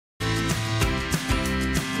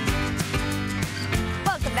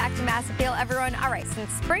Mass Appeal, everyone. All right, since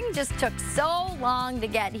spring just took so long to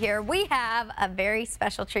get here, we have a very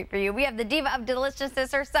special treat for you. We have the diva of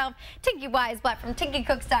deliciousness herself, Tinky Weisblat from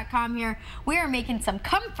TinkyCooks.com here. We are making some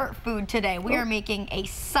comfort food today. We are making a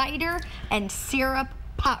cider and syrup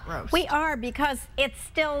pot roast. We are, because it's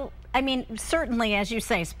still, I mean, certainly, as you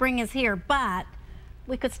say, spring is here, but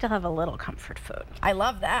we could still have a little comfort food. I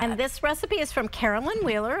love that. And this recipe is from Carolyn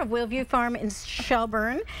Wheeler of Wheelview Farm in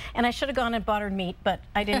Shelburne. And I should have gone and bought her meat, but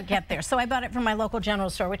I didn't get there. So I bought it from my local general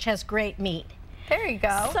store, which has great meat. There you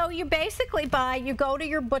go. So you basically you go to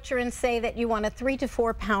your butcher and say that you want a 3 to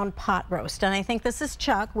 4 pound pot roast. And I think this is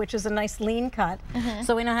chuck, which is a nice lean cut,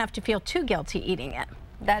 so we don't have to feel too guilty eating it.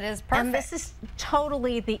 That is perfect. And this is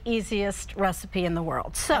totally the easiest recipe in the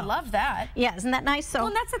world. So I love that. Yeah, isn't that nice? So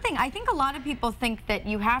well, that's the thing. I think a lot of people think that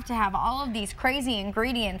you have to have all of these crazy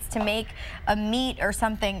ingredients to make a meat or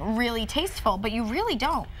something really tasteful, but you really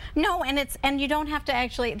don't. No, and you don't have to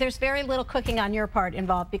actually. There's very little cooking on your part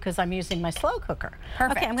involved because I'm using my slow cooker.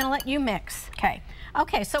 Perfect. Okay, I'm going to let you mix. Okay.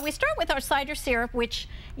 Okay, so we start with our cider syrup, which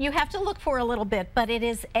you have to look for a little bit, but it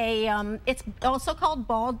is a, it's also called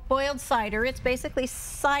boiled cider. It's basically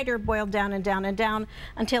cider boiled down and down and down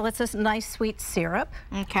until it's this nice sweet syrup.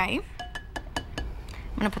 Okay.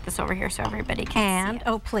 I'm gonna put this over here so everybody can see it.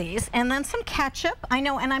 Oh, please. And then some ketchup. I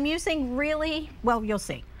know, and I'm using really, well, you'll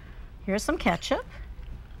see. Here's some ketchup.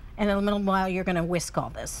 And in a little while, you're gonna whisk all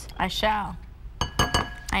this. I shall.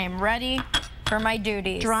 I am ready for my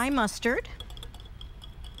duties. Dry mustard,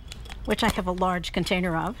 which I have a large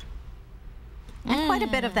container of, and quite a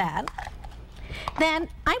bit of that. Then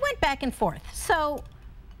I went back and forth. So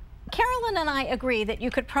Carolyn and I agree that you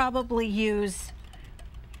could probably use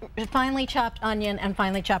finely chopped onion and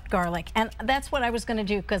finely chopped garlic, and that's what I was going to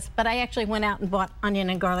do, but I actually went out and bought onion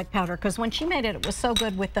and garlic powder because when she made it, it was so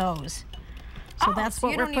good with those. So that's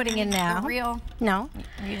what we're putting in now. No.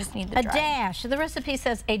 You just need the a dash. The recipe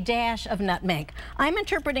says a dash of nutmeg. I'm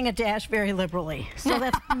interpreting a dash very liberally, so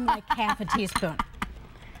that's like half a teaspoon.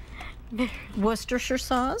 Worcestershire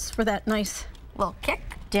sauce for that nice little kick,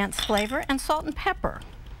 dense flavor, and salt and pepper.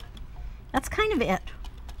 That's kind of it.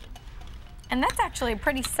 And that's actually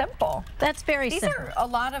pretty simple. That's very simple. These are a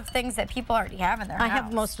lot of things that people already have in their house. I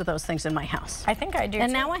have most of those things in my house. I think I do,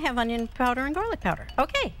 and now I have onion powder and garlic powder.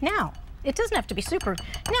 Okay, now. It doesn't have to be super.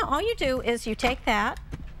 Now, all you do is you take that,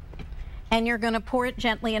 and you're going to pour it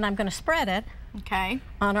gently, and I'm going to spread it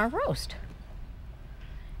on our roast.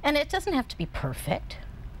 And it doesn't have to be perfect,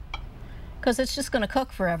 because it's just going to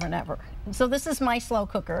cook forever and ever. So this is my slow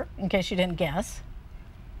cooker, in case you didn't guess.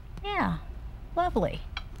 Yeah, lovely.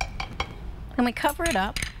 And we cover it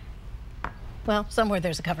up. Well, somewhere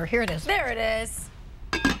there's a cover. Here it is. There it is.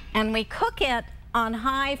 And we cook it on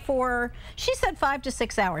high for, she said 5 to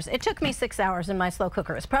 6 hours. It took me 6 hours in my slow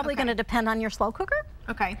cooker. It's probably going to depend on your slow cooker.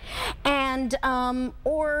 Okay. And,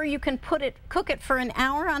 or you can cook it for an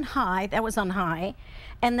hour on high, that was on high,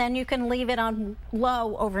 and then you can leave it on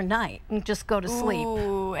low overnight and just go to sleep.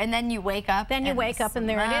 Ooh, and then you wake up. Then you wake up and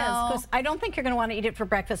there it is. Because I don't think you're going to want to eat it for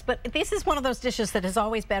breakfast, but this is one of those dishes that is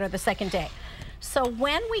always better the second day. So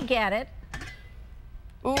when we get it,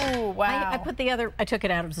 ooh, wow. I took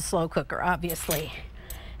it out of the slow cooker, obviously.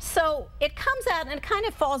 So it comes out and it kind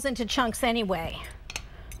of falls into chunks anyway.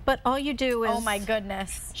 But all you do is, oh my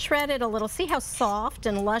goodness, shred it a little. See how soft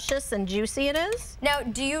and luscious and juicy it is? Now,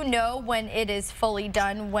 do you know when it is fully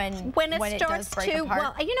done, when it starts to break apart?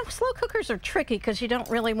 Well, you know, slow cookers are tricky because you don't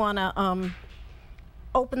really want to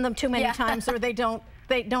open them too many times or they don't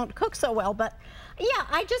cook so well. But yeah,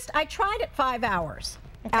 I tried it 5 hours.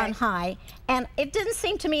 On high, and it didn't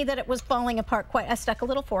seem to me that it was falling apart quite. I stuck a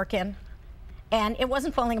little fork in, and it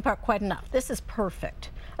wasn't falling apart quite enough. This is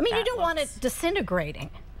perfect. I mean, you don't want it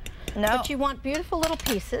disintegrating. No. But you want beautiful little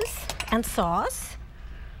pieces and sauce.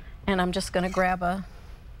 And I'm just going to grab a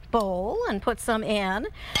bowl and put some in.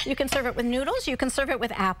 You can serve it with noodles. You can serve it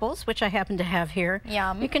with apples, which I happen to have here.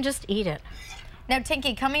 Yum. You can just eat it. Now,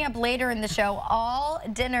 Tinky, coming up later in the show, all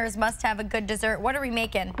dinners must have a good dessert. What are we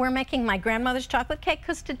making? We're making my grandmother's chocolate cake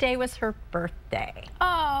because today was her birthday.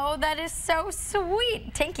 Oh, that is so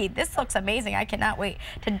sweet. Tinky, this looks amazing. I cannot wait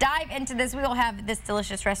to dive into this. We will have this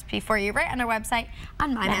delicious recipe for you right on our website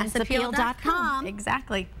on mymassappeal.com.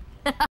 Exactly.